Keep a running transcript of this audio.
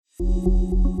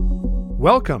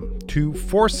Welcome to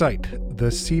Foresight, the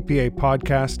CPA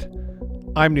podcast.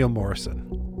 I'm Neil Morrison.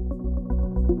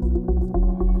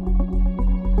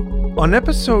 On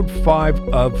episode 5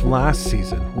 of last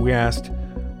season, we asked,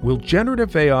 will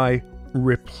generative AI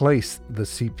replace the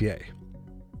CPA?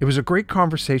 It was a great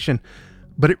conversation,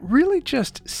 but it really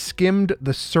just skimmed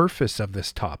the surface of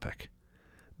this topic.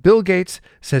 Bill Gates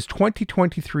says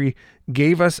 2023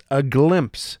 gave us a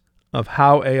glimpse of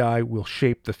how AI will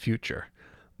shape the future.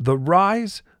 The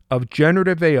rise of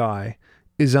generative AI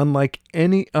is unlike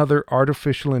any other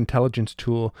artificial intelligence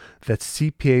tool that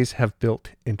CPAs have built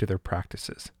into their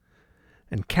practices.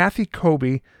 And Kathy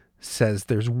Kobe says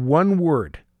there's one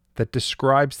word that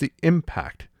describes the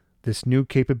impact this new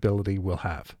capability will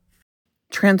have.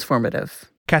 Transformative.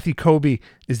 Kathy Kobe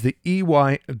is the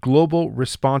EY Global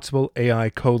Responsible AI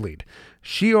Co-Lead.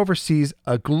 She oversees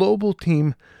a global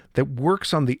team that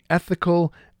works on the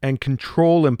ethical and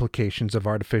control implications of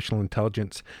artificial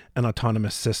intelligence and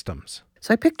autonomous systems.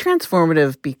 So I picked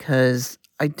transformative because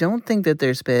I don't think that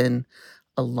there's been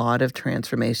a lot of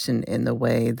transformation in the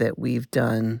way that we've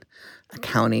done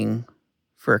accounting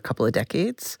for a couple of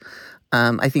decades.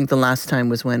 I think the last time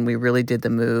was when we really did the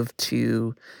move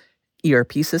to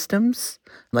ERP systems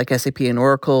like SAP and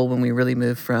Oracle, when we really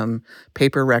moved from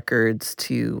paper records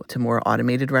to more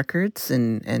automated records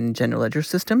and general ledger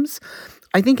systems.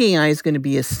 I think AI is going to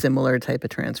be a similar type of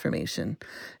transformation,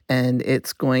 and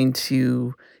it's going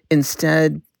to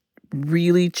instead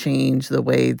really change the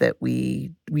way that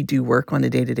we do work on a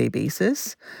day-to-day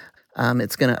basis.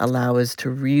 It's going to allow us to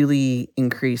really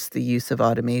increase the use of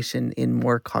automation in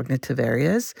more cognitive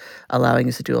areas, allowing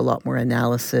us to do a lot more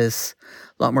analysis,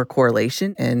 a lot more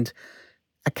correlation. And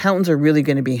accountants are really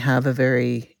going to have a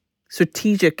very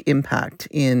strategic impact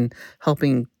in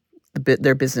helping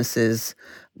their businesses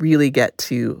really get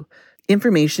to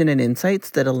information and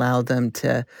insights that allow them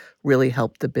to really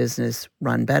help the business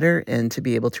run better and to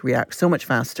be able to react so much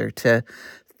faster to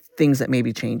things that may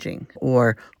be changing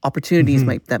or opportunities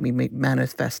that may be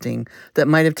manifesting that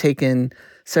might have taken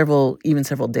several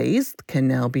days can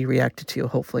now be reacted to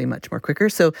hopefully much more quicker.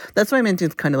 So that's what I meant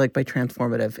it's kind of like by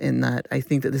transformative, in that I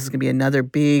think that this is going to be another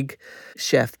big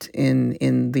shift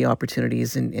in the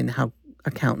opportunities in how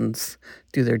accountants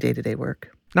do their day-to-day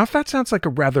work. Now, if that sounds like a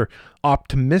rather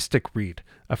optimistic read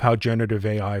of how generative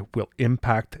AI will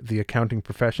impact the accounting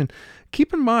profession,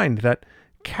 keep in mind that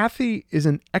Kathy is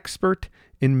an expert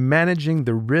in managing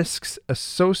the risks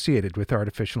associated with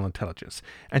artificial intelligence,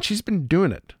 and she's been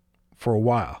doing it for a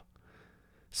while.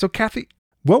 So, Kathy,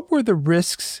 what were the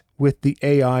risks with the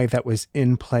AI that was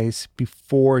in place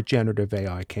before generative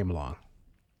AI came along?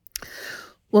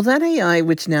 Well, that AI,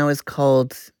 which now is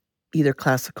called either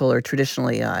classical or traditional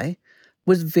AI,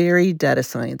 was very data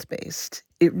science based.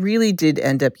 It really did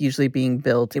end up usually being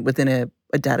built within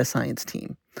a data science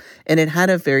team. And it had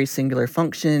a very singular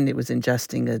function. It was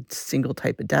ingesting a single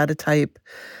type of data type.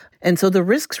 And so the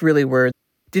risks really were,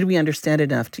 did we understand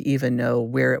enough to even know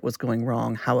where it was going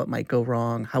wrong, how it might go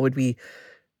wrong? How would we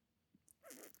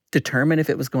determine if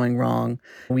it was going wrong?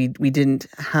 We didn't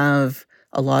have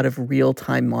a lot of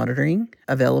real-time monitoring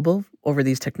available over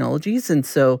these technologies. And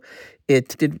so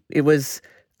it was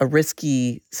a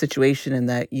risky situation in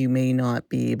that you may not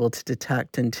be able to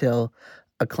detect until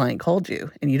a client called you.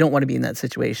 And you don't want to be in that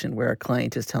situation where a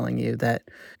client is telling you that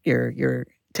your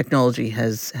technology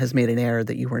has made an error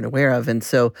that you weren't aware of. And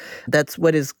so that's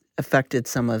what has affected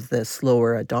some of the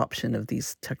slower adoption of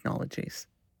these technologies.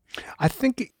 I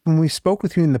think when we spoke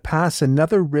with you in the past,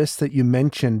 another risk that you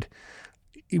mentioned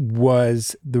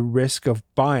was the risk of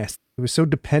bias. It was so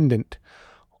dependent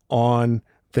on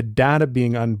the data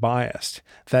being unbiased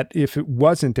that if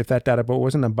that data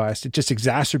wasn't unbiased, it just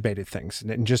exacerbated things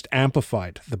and just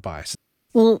amplified the bias.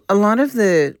 Well, a lot of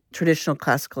the traditional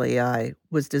classical AI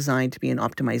was designed to be an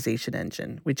optimization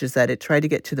engine, which is that it tried to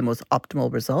get to the most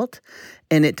optimal result.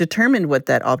 And it determined what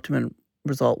that optimum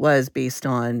result was based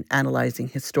on analyzing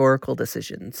historical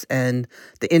decisions and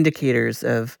the indicators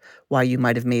of why you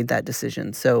might have made that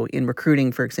decision. So in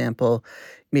recruiting, for example,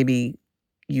 maybe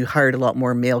you hired a lot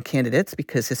more male candidates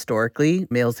because historically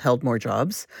males held more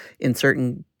jobs in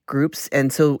certain groups.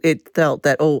 And so it felt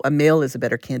that, a male is a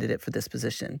better candidate for this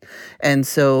position. And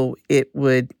so it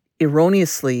would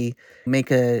erroneously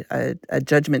make a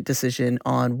judgment decision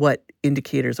on what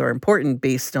indicators are important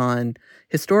based on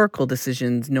historical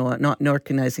decisions, not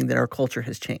recognizing that our culture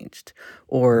has changed,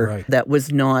 or that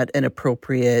was not an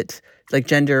appropriate, like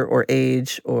gender or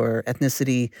age or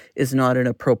ethnicity is not an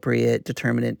appropriate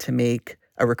determinant to make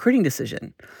a recruiting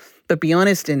decision. But be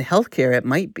honest, in healthcare, it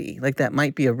might be. Like that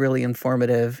might be a really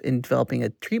informative in developing a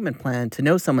treatment plan to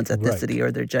know someone's ethnicity Right.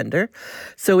 or their gender.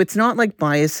 So it's not like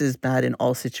bias is bad in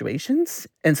all situations.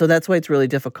 And so that's why it's really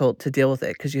difficult to deal with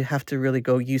it, because you have to really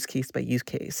go use case by use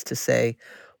case to say,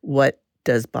 what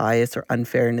does bias or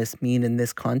unfairness mean in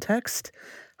this context?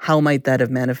 How might that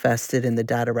have manifested in the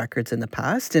data records in the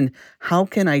past? And how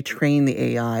can I train the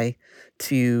AI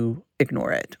to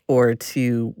ignore it or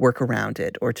to work around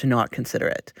it or to not consider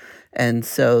it? And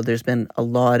so there's been a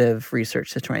lot of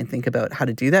research to try and think about how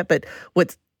to do that. But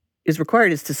what is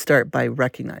required is to start by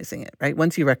recognizing it, right?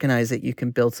 Once you recognize it, you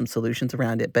can build some solutions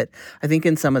around it. But I think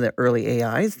in some of the early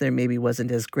AIs, there maybe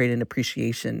wasn't as great an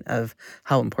appreciation of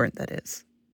how important that is.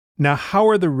 Now, how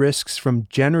are the risks from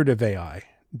generative AI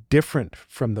different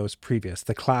from those previous,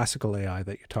 the classical AI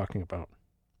that you're talking about?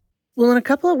 Well, in a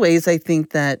couple of ways, I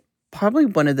think that probably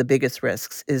one of the biggest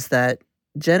risks is that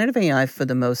generative AI, for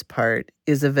the most part,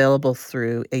 is available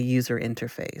through a user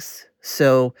interface.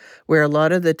 So, where a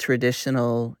lot of the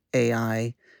traditional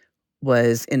AI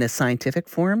was in a scientific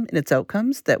form in its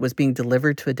outcomes that was being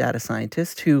delivered to a data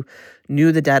scientist who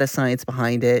knew the data science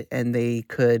behind it and they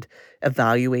could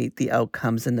evaluate the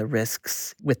outcomes and the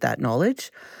risks with that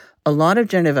knowledge. A lot of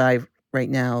generative AI right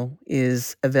now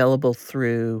is available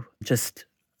through just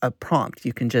a prompt.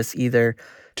 You can just either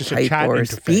Just a type chat or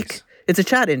interface. speak. It's a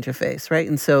chat interface, right?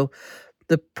 And so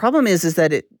the problem is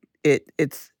that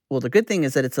it's well, the good thing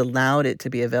is that it's allowed it to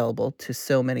be available to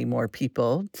so many more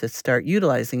people to start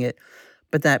utilizing it,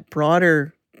 but that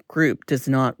broader group does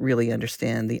not really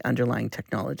understand the underlying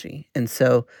technology. And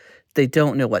so they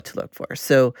don't know what to look for.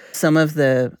 So some of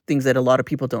the things that a lot of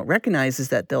people don't recognize is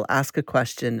that they'll ask a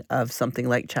question of something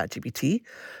like ChatGPT,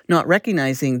 not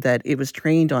recognizing that it was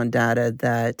trained on data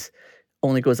that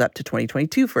only goes up to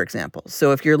 2022, for example.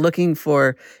 So if you're looking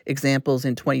for examples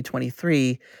in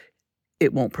 2023,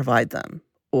 it won't provide them.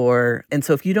 And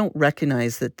so if you don't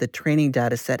recognize that the training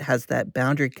data set has that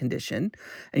boundary condition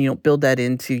and you don't build that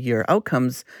into your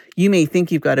outcomes, you may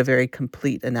think you've got a very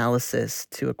complete analysis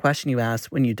to a question you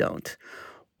ask when you don't.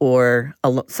 Or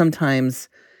sometimes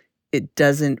it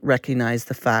doesn't recognize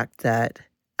the fact that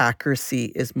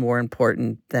accuracy is more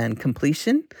important than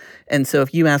completion. And so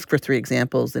if you ask for 3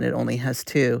 examples and it only has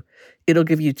 2, it'll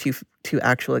give you two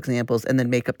actual examples and then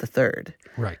make up the third.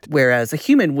 Right. Whereas a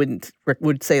human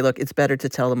would say, look, it's better to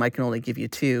tell them I can only give you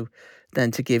 2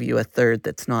 than to give you a third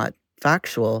that's not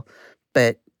factual.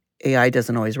 But AI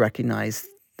doesn't always recognize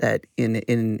that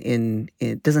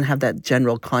it doesn't have that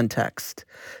general context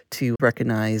to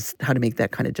recognize how to make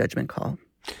that kind of judgment call.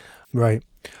 Right.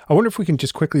 I wonder if we can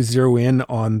just quickly zero in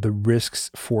on the risks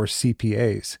for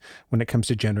CPAs when it comes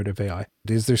to generative AI.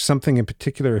 Is there something in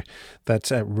particular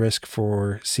that's at risk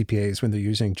for CPAs when they're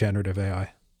using generative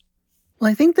AI?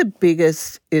 Well, I think the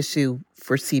biggest issue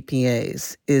for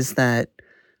CPAs is that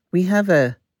we have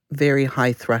a very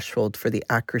high threshold for the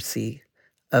accuracy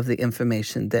of the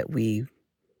information that we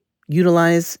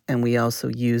utilize and we also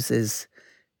use as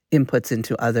inputs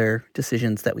into other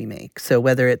decisions that we make. So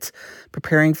whether it's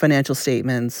preparing financial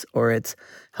statements or it's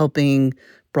helping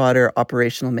broader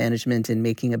operational management in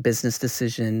making a business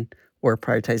decision or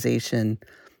prioritization,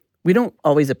 we don't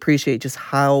always appreciate just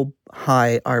how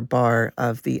high our bar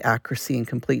of the accuracy and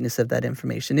completeness of that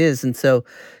information is. And so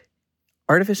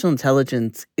artificial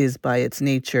intelligence is by its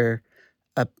nature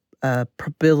a, a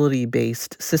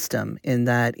probability-based system in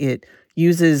that it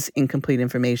uses incomplete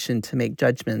information to make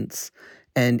judgments,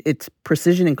 and its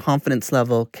precision and confidence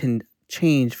level can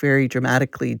change very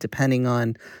dramatically depending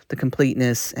on the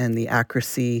completeness and the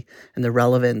accuracy and the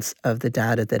relevance of the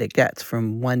data that it gets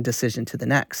from one decision to the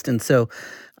next. And so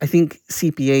I think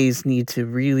CPAs need to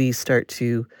really start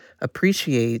to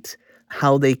appreciate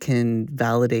how they can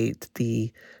validate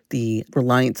the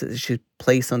reliance that they should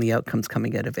place on the outcomes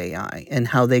coming out of AI and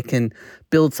how they can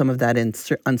build some of that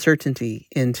uncertainty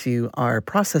into our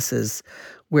processes,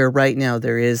 where right now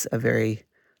there is a very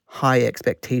high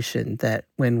expectation that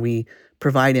when we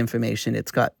provide information,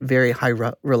 it's got very high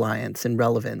reliance and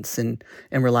relevance and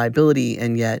reliability,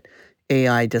 and yet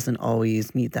AI doesn't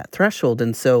always meet that threshold.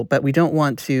 And so, but we don't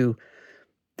want to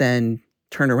then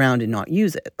turn around and not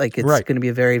use it. Like it's Right. going to be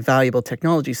a very valuable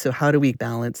technology. So how do we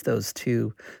balance those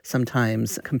two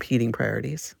sometimes competing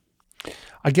priorities?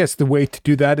 I guess the way to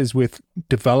do that is with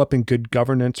developing good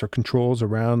governance or controls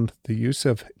around the use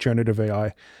of generative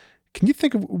AI. Can you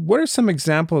think of what are some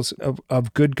examples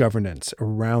of good governance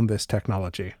around this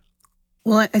technology?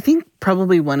 Well, I think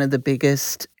probably one of the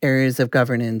biggest areas of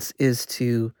governance is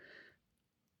to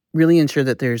really ensure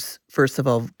that there's, first of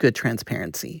all, good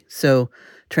transparency. So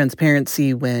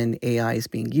transparency when AI is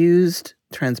being used,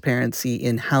 transparency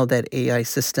in how that AI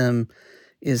system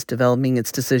is developing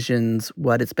its decisions,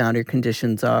 what its boundary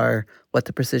conditions are, what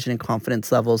the precision and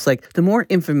confidence levels. Like the more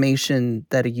information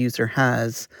that a user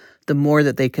has, the more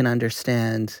that they can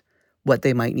understand what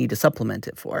they might need to supplement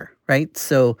it for, right?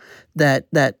 So that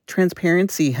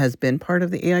transparency has been part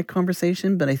of the AI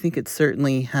conversation, but I think it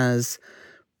certainly has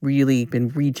really been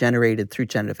regenerated through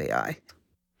generative AI.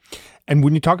 And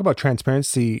when you talk about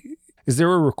transparency, is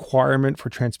there a requirement for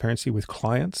transparency with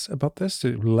clients about this,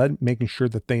 to making sure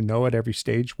that they know at every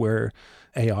stage where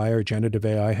AI or generative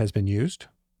AI has been used?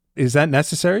 Is that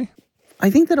necessary?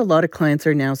 I think that a lot of clients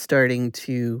are now starting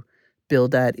to build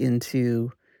that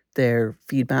into their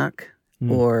feedback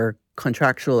or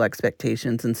contractual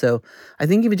expectations. And so I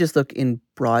think if you just look in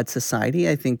broad society,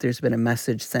 I think there's been a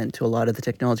message sent to a lot of the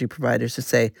technology providers to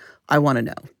say, I want to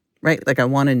know, right? Like I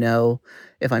want to know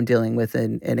if I'm dealing with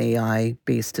an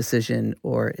AI-based decision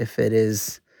or if it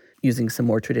is using some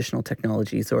more traditional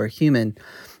technologies or a human.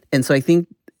 And so I think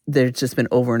there's just been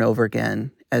over and over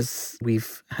again as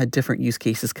we've had different use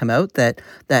cases come out that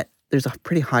there's a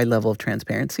pretty high level of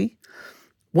transparency.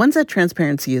 Once that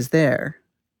transparency is there,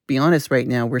 be honest, right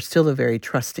now, we're still a very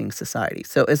trusting society.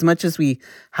 So as much as we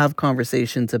have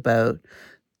conversations about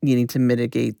needing to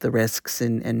mitigate the risks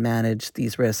and manage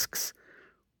these risks,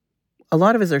 a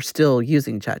lot of us are still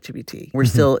using ChatGPT. We're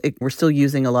still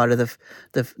using a lot of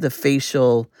the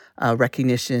facial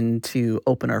recognition to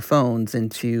open our phones and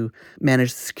to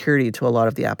manage the security to a lot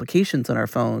of the applications on our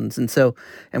phones.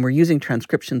 And we're using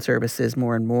transcription services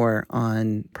more and more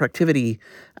on productivity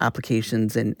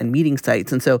applications and meeting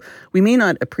sites. And so we may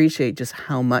not appreciate just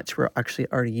how much we're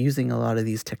actually already using a lot of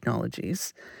these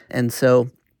technologies. And so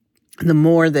the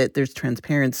more that there's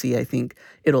transparency, I think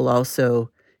it'll also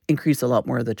increase a lot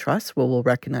more of the trust, where we'll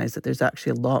recognize that there's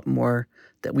actually a lot more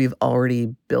that we've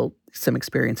already built some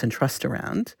experience and trust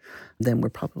around than we're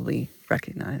probably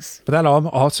recognize. But that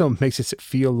also makes it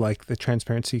feel like the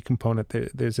transparency component,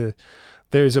 there's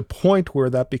a point where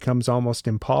that becomes almost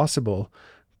impossible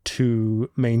to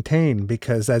maintain,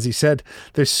 because as you said,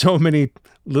 there's so many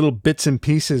little bits and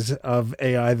pieces of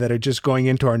AI that are just going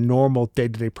into our normal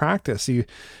day-to-day practice.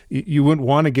 You wouldn't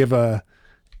want to give a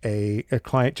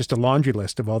client just a laundry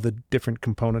list of all the different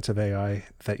components of AI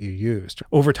that you used.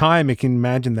 Over time, you can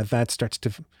imagine that starts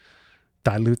to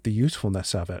dilute the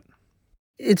usefulness of it.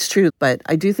 It's true, but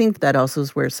I do think that also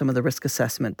is where some of the risk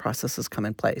assessment processes come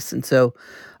in place. And so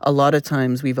a lot of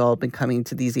times we've all been coming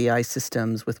to these AI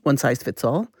systems with one size fits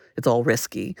all. It's all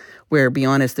risky, where, be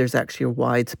honest, there's actually a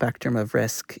wide spectrum of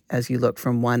risk as you look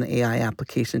from one AI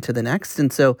application to the next.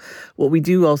 And so what we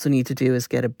do also need to do is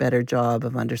get a better job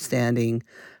of understanding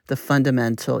the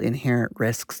fundamental inherent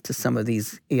risks to some of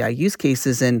these AI use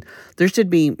cases. And there should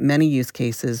be many use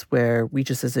cases where we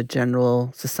just, as a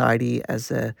general society,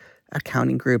 as a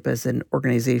accounting group, as an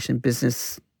organization,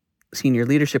 business, senior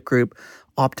leadership group,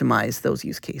 optimize those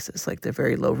use cases. Like they're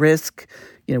very low risk.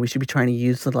 We should be trying to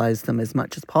utilize them as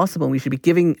much as possible. And we should be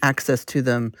giving access to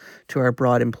them to our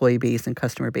broad employee base and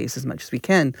customer base as much as we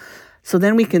can. So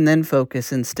then we can then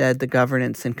focus instead the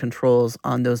governance and controls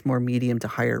on those more medium to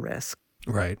higher risk.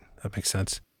 Right. That makes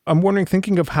sense. I'm wondering,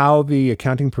 thinking of how the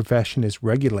accounting profession is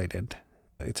regulated,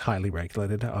 it's highly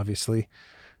regulated, obviously.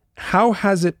 How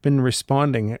has it been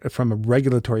responding from a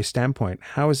regulatory standpoint?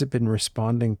 How has it been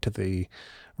responding to the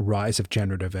rise of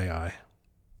generative AI?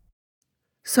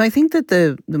 So I think that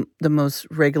the most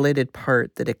regulated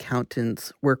part that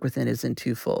accountants work within is in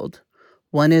twofold.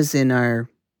 One is in our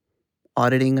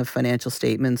auditing of financial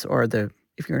statements, or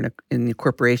if you're in a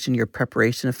corporation, your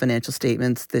preparation of financial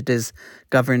statements that is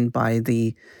governed by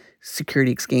the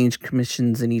Security Exchange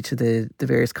Commissions in each of the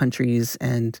various countries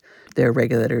and their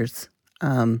regulators.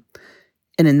 And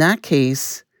in that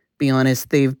case, be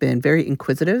honest, they've been very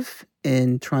inquisitive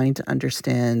in trying to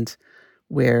understand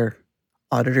where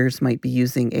auditors might be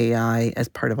using AI as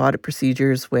part of audit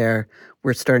procedures, where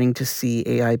we're starting to see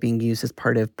AI being used as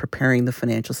part of preparing the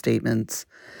financial statements.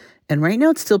 And right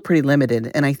now it's still pretty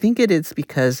limited. And I think it is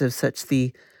because of such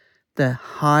the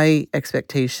high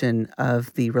expectation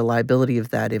of the reliability of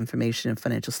that information in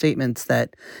financial statements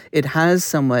that it has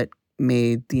somewhat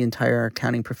made the entire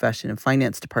accounting profession and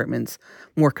finance departments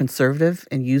more conservative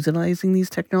in utilizing these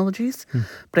technologies.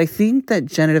 But I think that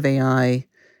generative AI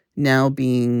now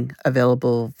being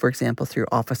available, for example, through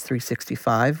Office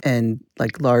 365 and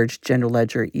like large general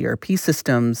ledger ERP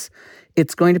systems,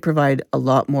 it's going to provide a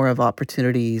lot more of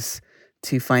opportunities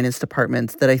to finance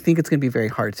departments that I think it's going to be very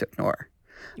hard to ignore.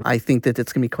 I think that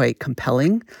it's going to be quite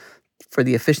compelling for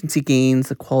the efficiency gains,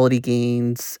 the quality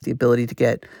gains, the ability to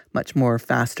get much more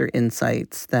faster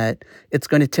insights, that it's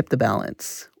going to tip the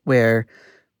balance where,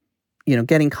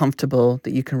 getting comfortable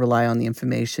that you can rely on the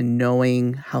information,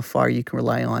 knowing how far you can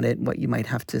rely on it, what you might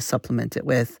have to supplement it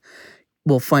with,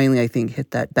 will finally, I think,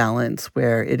 hit that balance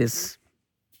where it is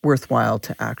worthwhile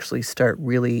to actually start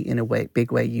really, in a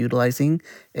big way, utilizing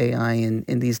AI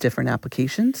in these different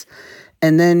applications.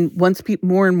 And then once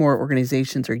more and more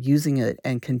organizations are using it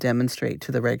and can demonstrate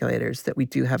to the regulators that we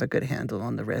do have a good handle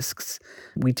on the risks,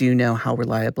 we do know how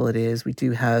reliable it is, we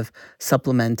do have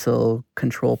supplemental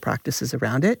control practices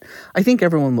around it, I think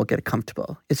everyone will get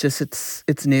comfortable. It's just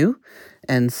it's new,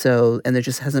 and there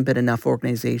just hasn't been enough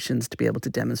organizations to be able to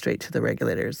demonstrate to the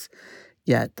regulators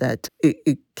yet that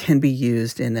it can be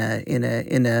used in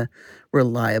a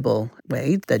reliable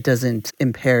way that doesn't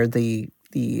impair the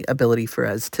ability for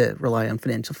us to rely on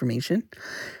financial information.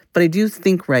 But I do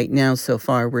think right now, so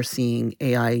far, we're seeing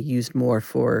AI used more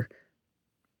for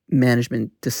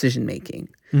management decision making.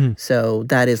 So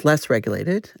that is less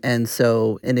regulated. And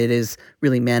it is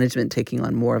really management taking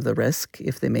on more of the risk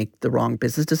if they make the wrong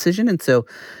business decision. And so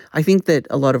I think that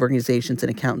a lot of organizations and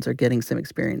accountants are getting some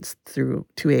experience to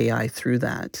AI through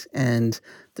that. And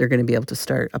they're going to be able to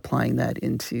start applying that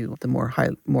into the more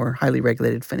highly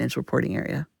regulated financial reporting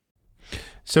area.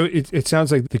 So it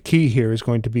sounds like the key here is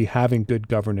going to be having good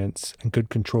governance and good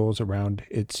controls around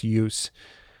its use.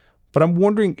 But I'm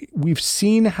wondering, we've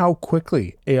seen how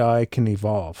quickly AI can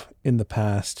evolve in the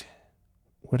past.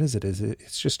 What is it?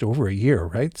 It's just over a year,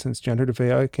 right, since generative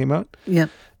AI came out? Yeah.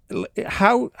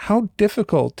 How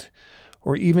difficult,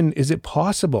 or even is it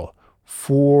possible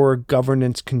for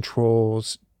governance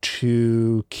controls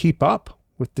to keep up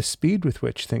with the speed with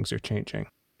which things are changing?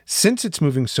 Since it's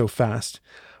moving so fast,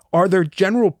 are there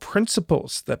general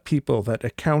principles that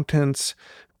accountants,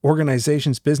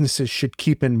 organizations, businesses should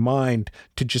keep in mind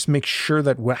to just make sure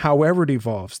that however it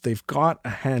evolves, they've got a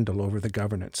handle over the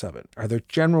governance of it? Are there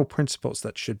general principles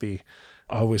that should be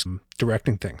always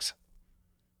directing things?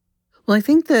 Well, I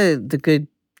think the good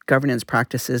governance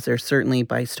practices are certainly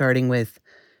by starting with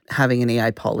having an AI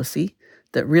policy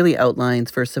that really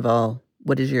outlines, first of all,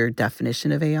 what is your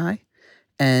definition of AI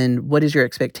and what is your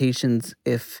expectations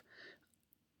if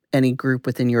any group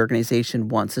within your organization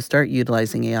wants to start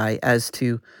utilizing AI, as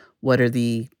to what are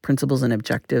the principles and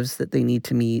objectives that they need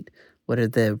to meet, what are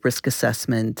the risk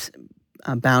assessment,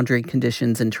 boundary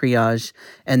conditions and triage,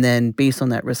 and then based on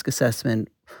that risk assessment,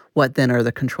 what then are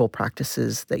the control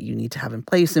practices that you need to have in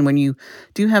place. And when you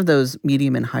do have those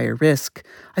medium and higher risk,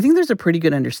 I think there's a pretty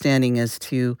good understanding as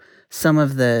to some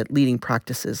of the leading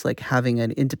practices, like having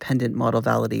an independent model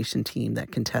validation team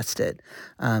that can test it.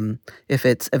 If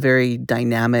it's a very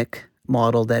dynamic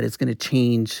model that is going to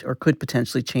change or could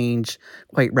potentially change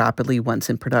quite rapidly once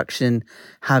in production,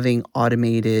 having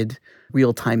automated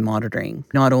real-time monitoring,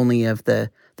 not only of the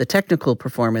technical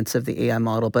performance of the AI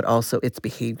model, but also its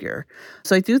behavior.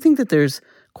 So I do think that there's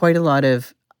quite a lot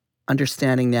of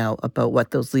understanding now about what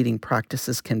those leading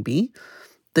practices can be.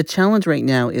 The challenge right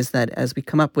now is that as we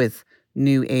come up with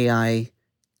new AI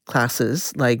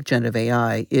classes like generative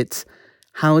AI, it's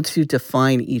how to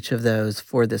define each of those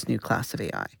for this new class of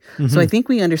AI. So I think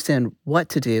we understand what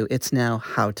to do. It's now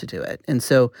how to do it. And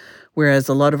so whereas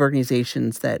a lot of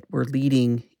organizations that were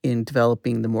leading in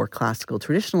developing the more classical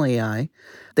traditional AI,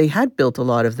 they had built a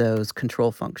lot of those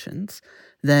control functions.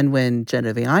 Then when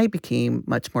generative AI became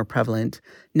much more prevalent,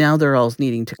 now they're all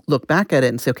needing to look back at it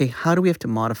and say, okay, how do we have to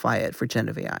modify it for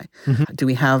generative AI? Do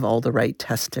we have all the right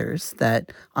testers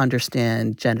that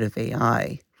understand generative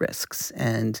AI risks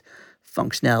and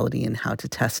functionality and how to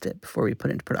test it before we put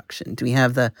it into production? Do we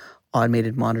have the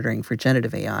automated monitoring for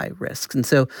generative AI risks? And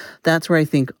so that's where I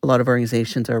think a lot of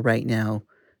organizations are right now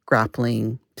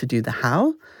grappling to do the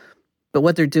how. But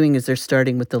what they're doing is they're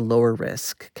starting with the lower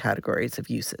risk categories of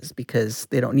uses because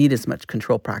they don't need as much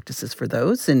control practices for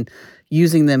those, and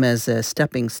using them as a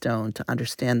stepping stone to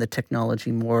understand the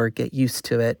technology more, get used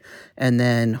to it, and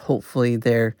then hopefully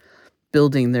they're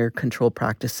building their control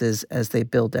practices as they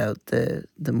build out the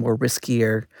more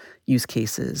riskier use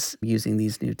cases using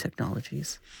these new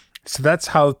technologies. So that's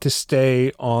how to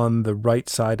stay on the right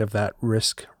side of that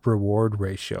risk-reward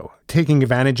ratio, taking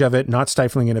advantage of it, not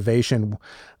stifling innovation,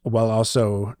 while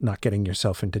also not getting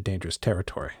yourself into dangerous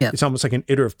territory. Yeah. It's almost like an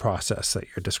iterative process that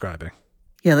you're describing.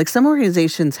 Yeah, like some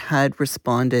organizations had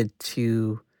responded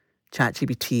to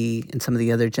ChatGPT and some of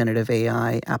the other generative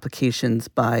AI applications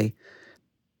by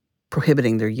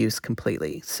prohibiting their use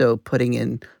completely. So putting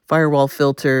in firewall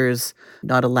filters,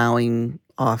 not allowing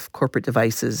off corporate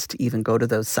devices to even go to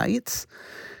those sites,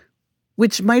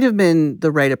 which might have been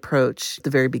the right approach at the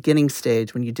very beginning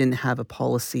stage when you didn't have a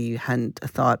policy, you hadn't a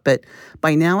thought. But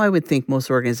by now, I would think most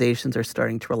organizations are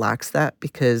starting to relax that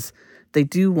because they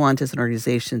do want, as an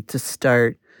organization, to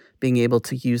start being able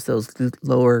to use those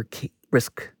lower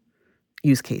risk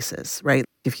use cases, right?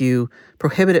 If you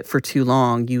prohibit it for too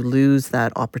long, you lose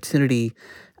that opportunity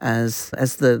as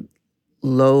the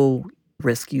low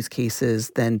risk use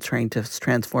cases then trying to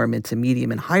transform into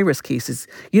medium and high risk cases.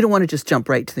 You don't want to just jump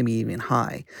right to the medium and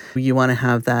high. You want to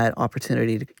have that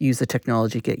opportunity to use the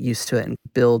technology, get used to it, and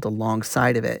build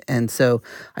alongside of it. And so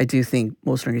I do think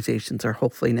most organizations are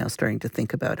hopefully now starting to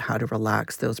think about how to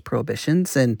relax those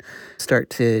prohibitions and start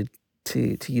to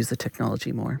use the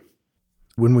technology more.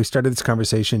 When we started this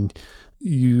conversation,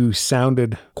 you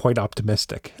sounded quite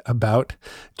optimistic about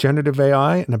generative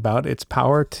AI and about its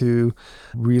power to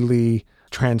really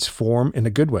transform, in a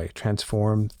good way,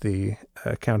 transform the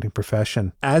accounting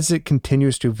profession. As it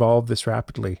continues to evolve this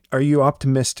rapidly, are you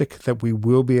optimistic that we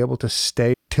will be able to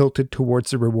stay tilted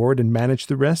towards the reward and manage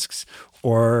the risks?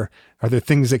 Or are there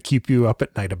things that keep you up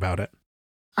at night about it?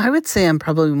 I would say I'm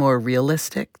probably more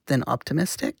realistic than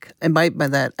optimistic. And by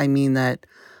that, I mean that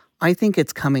I think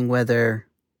it's coming whether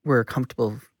we're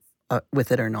comfortable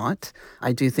with it or not.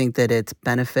 I do think that its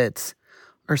benefits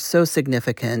are so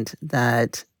significant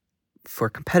that for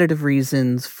competitive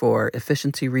reasons, for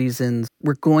efficiency reasons,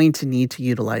 we're going to need to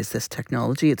utilize this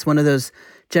technology. It's one of those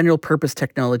general purpose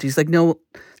technologies. Like, no,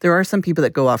 there are some people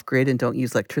that go off grid and don't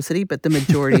use electricity, but the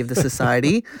majority of the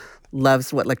society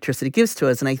loves what electricity gives to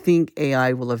us. And I think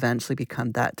AI will eventually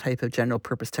become that type of general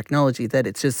purpose technology that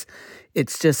it's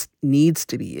just needs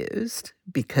to be used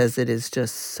because it is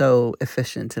just so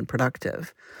efficient and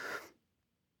productive.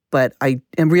 But I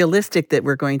am realistic that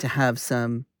we're going to have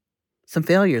some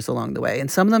failures along the way.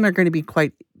 And some of them are going to be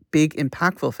quite big,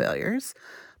 impactful failures,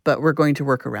 but we're going to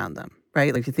work around them,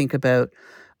 right? Like if you think about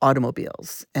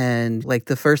automobiles, and like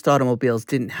the first automobiles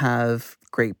didn't have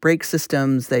great brake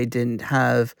systems. They didn't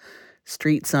have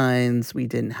street signs. We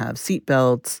didn't have seat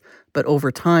belts. But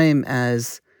over time,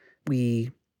 as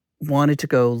we wanted to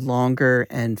go longer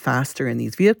and faster in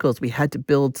these vehicles, we had to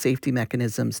build safety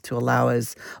mechanisms to allow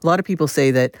us. A lot of people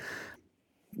say that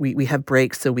we have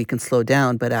brakes so we can slow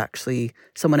down, but actually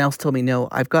someone else told me, no,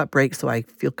 I've got brakes so I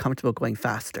feel comfortable going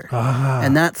faster.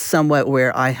 And that's somewhat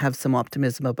where I have some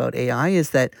optimism about AI,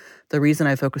 is that the reason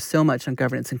I focus so much on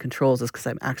governance and controls is because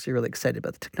I'm actually really excited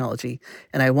about the technology.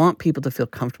 And I want people to feel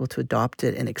comfortable to adopt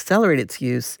it and accelerate its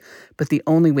use. But the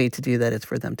only way to do that is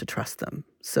for them to trust them.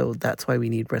 So that's why we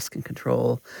need risk and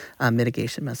control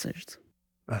mitigation measures.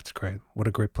 That's great. What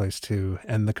a great place to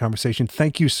end the conversation.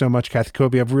 Thank you so much, Kathy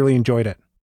Kobe. I've really enjoyed it.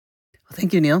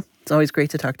 Thank you, Neil. It's always great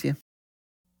to talk to you.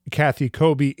 Kathy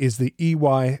Kobe is the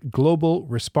EY Global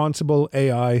Responsible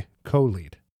AI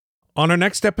co-lead. On our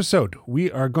next episode,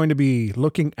 we are going to be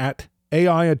looking at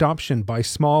AI adoption by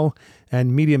small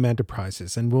and medium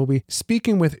enterprises, and we'll be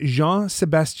speaking with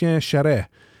Jean-Sébastien Charret.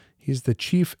 He's the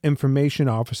Chief Information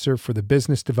Officer for the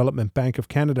Business Development Bank of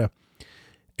Canada.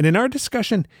 And in our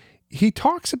discussion, he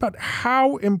talks about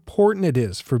how important it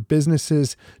is for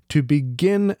businesses to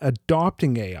begin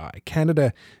adopting AI.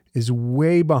 Canada is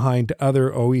way behind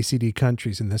other OECD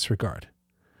countries in this regard.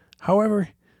 However,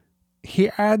 he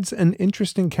adds an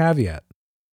interesting caveat.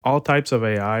 All types of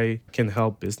AI can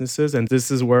help businesses, and this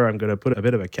is where I'm going to put a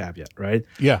bit of a caveat, right?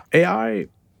 Yeah. AI,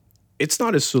 it's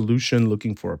not a solution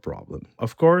looking for a problem.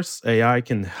 Of course, AI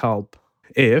can help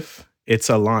if it's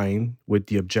aligned with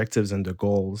the objectives and the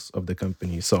goals of the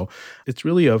company. So it's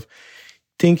really of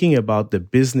thinking about the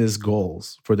business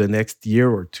goals for the next year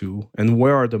or two and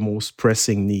where are the most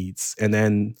pressing needs, and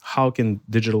then how can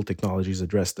digital technologies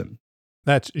address them.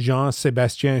 That's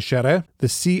Jean-Sébastien Charret, the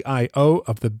CIO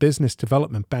of the Business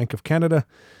Development Bank of Canada,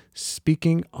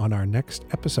 speaking on our next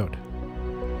episode.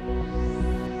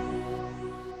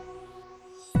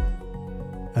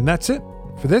 And that's it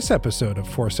for this episode of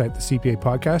Foresight, the CPA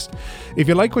podcast. If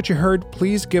you like what you heard,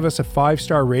 please give us a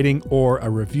 5-star rating or a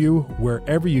review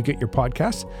wherever you get your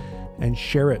podcasts and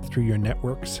share it through your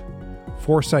networks.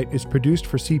 Foresight is produced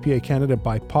for CPA Canada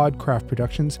by Podcraft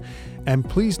Productions. And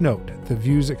please note, the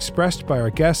views expressed by our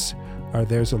guests are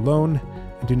theirs alone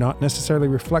and do not necessarily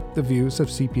reflect the views of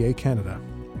CPA Canada.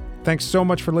 Thanks so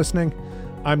much for listening.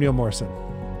 I'm Neil Morrison.